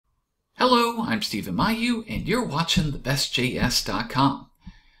Hello, I'm Stephen Mayu, and you're watching thebestjs.com.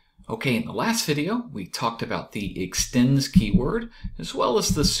 Okay, in the last video, we talked about the extends keyword as well as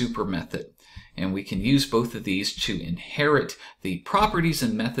the super method. And we can use both of these to inherit the properties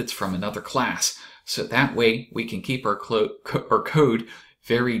and methods from another class. So that way we can keep our code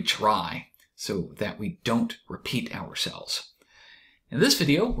very dry so that we don't repeat ourselves. In this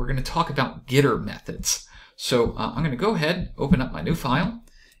video, we're going to talk about getter methods. So I'm going to go ahead, open up my new file,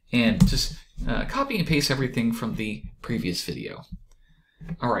 and just copy and paste everything from the previous video.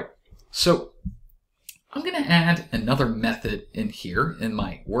 All right, so I'm going to add another method in here in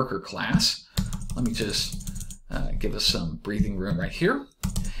my worker class. Let me just give us some breathing room right here.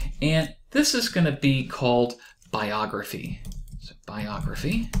 And this is going to be called biography. So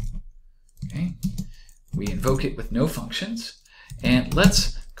biography, okay. We invoke it with no functions. And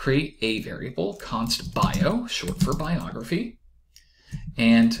let's create a variable, const bio, short for biography.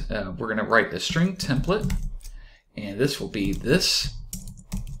 And we're going to write a string template. And this will be this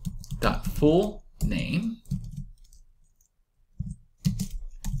dot full name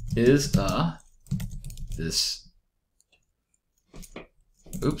is this,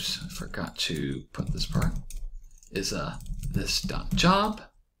 oops, forgot to put this part, is this dot job,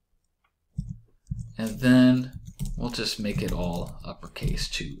 and then we'll just make it all uppercase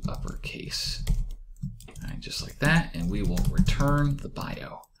to uppercase. All right, just like that, and we will return the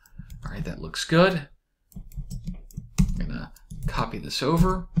bio. All right, that looks good. I'm gonna copy this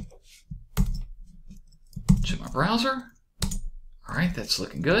over to my browser. All right, that's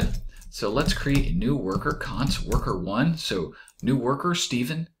looking good. So let's create a new worker, const worker1. So new worker,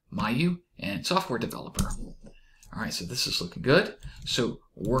 Stephen Mayu, and software developer. All right, so this is looking good. So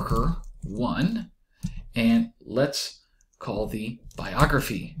worker1, and let's call the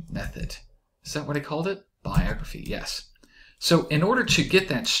biography method. Is that what I called it? Biography, yes. So in order to get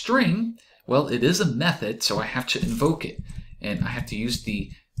that string, well, it is a method, so I have to invoke it. And I have to use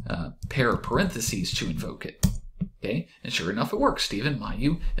the pair of parentheses to invoke it. Okay, and sure enough, it works. Stephen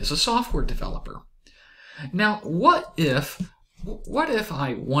Mayu is a software developer. Now, what if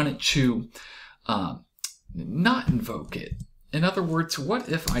I wanted to not invoke it? In other words, what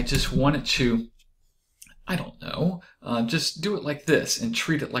if I just wanted to, I don't know, just do it like this and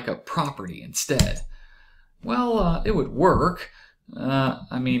treat it like a property instead? Well, it would work.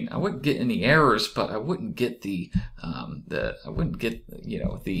 I mean, I wouldn't get any errors, but I wouldn't get the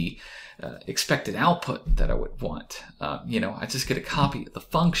expected output that I would want. I just get a copy of the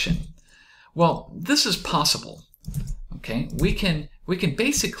function. Well, this is possible. Okay, we can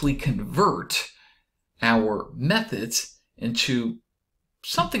basically convert our methods into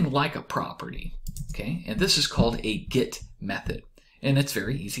something like a property. Okay, and this is called a get method, and it's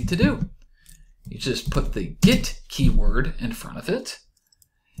very easy to do. You just put the get keyword in front of it.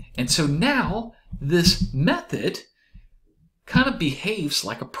 And so now this method kind of behaves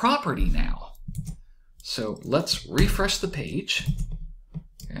like a property now. So let's refresh the page.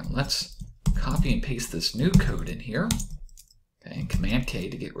 And let's copy and paste this new code in here. Okay, and Command K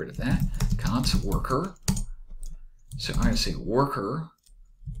to get rid of that. Const worker. So I'm going to say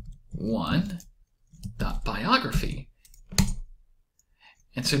worker1.biography.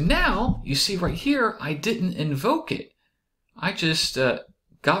 And so now, you see right here, I didn't invoke it. I just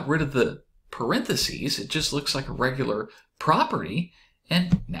got rid of the parentheses. It just looks like a regular property,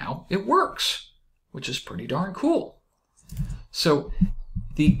 and now it works, which is pretty darn cool. So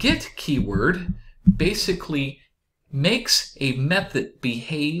the get keyword basically makes a method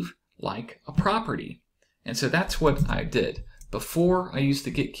behave like a property. And so that's what I did. Before I used the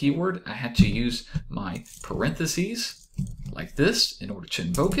get keyword, I had to use my parentheses like this in order to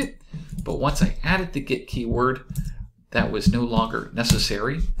invoke it. But once I added the get keyword, that was no longer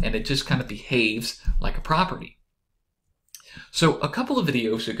necessary, and it just kind of behaves like a property. So a couple of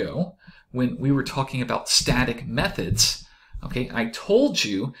videos ago, when we were talking about static methods, okay, I told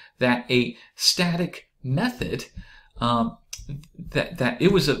you that a static method, that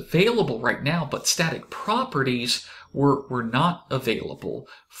it was available right now, but static properties were not available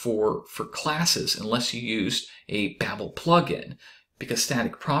for classes unless you used a Babel plugin, because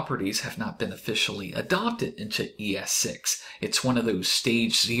static properties have not been officially adopted into ES6. It's one of those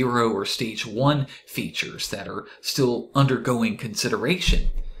stage 0 or stage 1 features that are still undergoing consideration.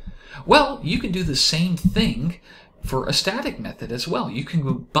 Well, you can do the same thing for a static method as well. You can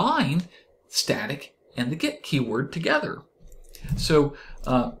combine static and the get keyword together. So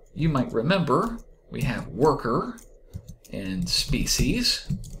you might remember we have worker and species.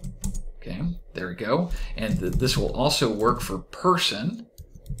 Okay, there we go. And this will also work for person.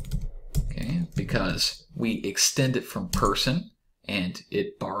 Okay, because we extend it from person and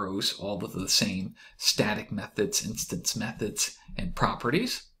it borrows all of the same static methods, instance methods, and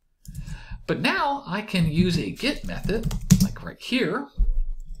properties. But now I can use a get method, like right here.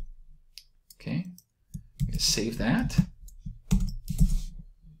 Okay, I'm going to save that.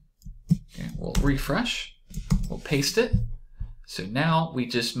 Okay, we'll refresh, we'll paste it. So now we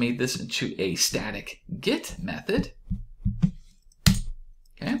just made this into a static get method.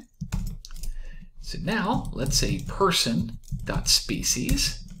 Okay. So now let's say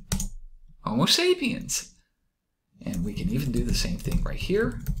person.species Homo sapiens. And we can even do the same thing right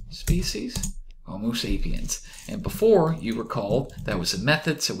here. Species Homo sapiens. And before, you recall, that was a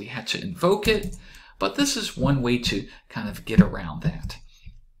method, so we had to invoke it. But this is one way to kind of get around that.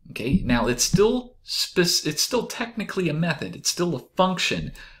 Okay, now it's still technically a method. It's still a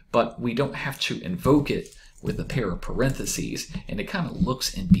function, but we don't have to invoke it with a pair of parentheses, and it kind of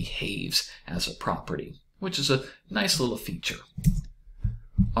looks and behaves as a property, which is a nice little feature.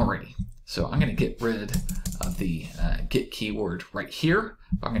 Alrighty, so I'm going to get rid of the get keyword right here.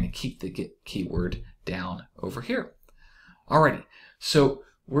 I'm going to keep the get keyword down over here. Alrighty, so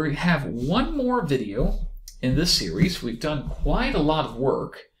we have one more video in this series. We've done quite a lot of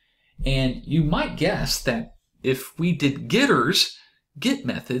work, and you might guess that if we did getters, get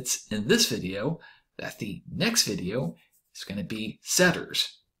methods in this video, that the next video is going to be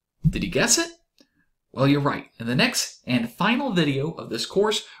setters. Did you guess it? Well, you're right. In the next and final video of this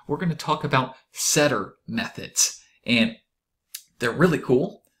course, we're going to talk about setter methods. And they're really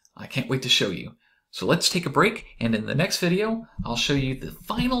cool. I can't wait to show you. So let's take a break, and in the next video, I'll show you the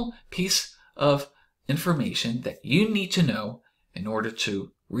final piece of information that you need to know in order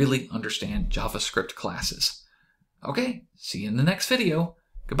to really understand JavaScript classes. Okay, see you in the next video.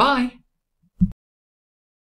 Goodbye.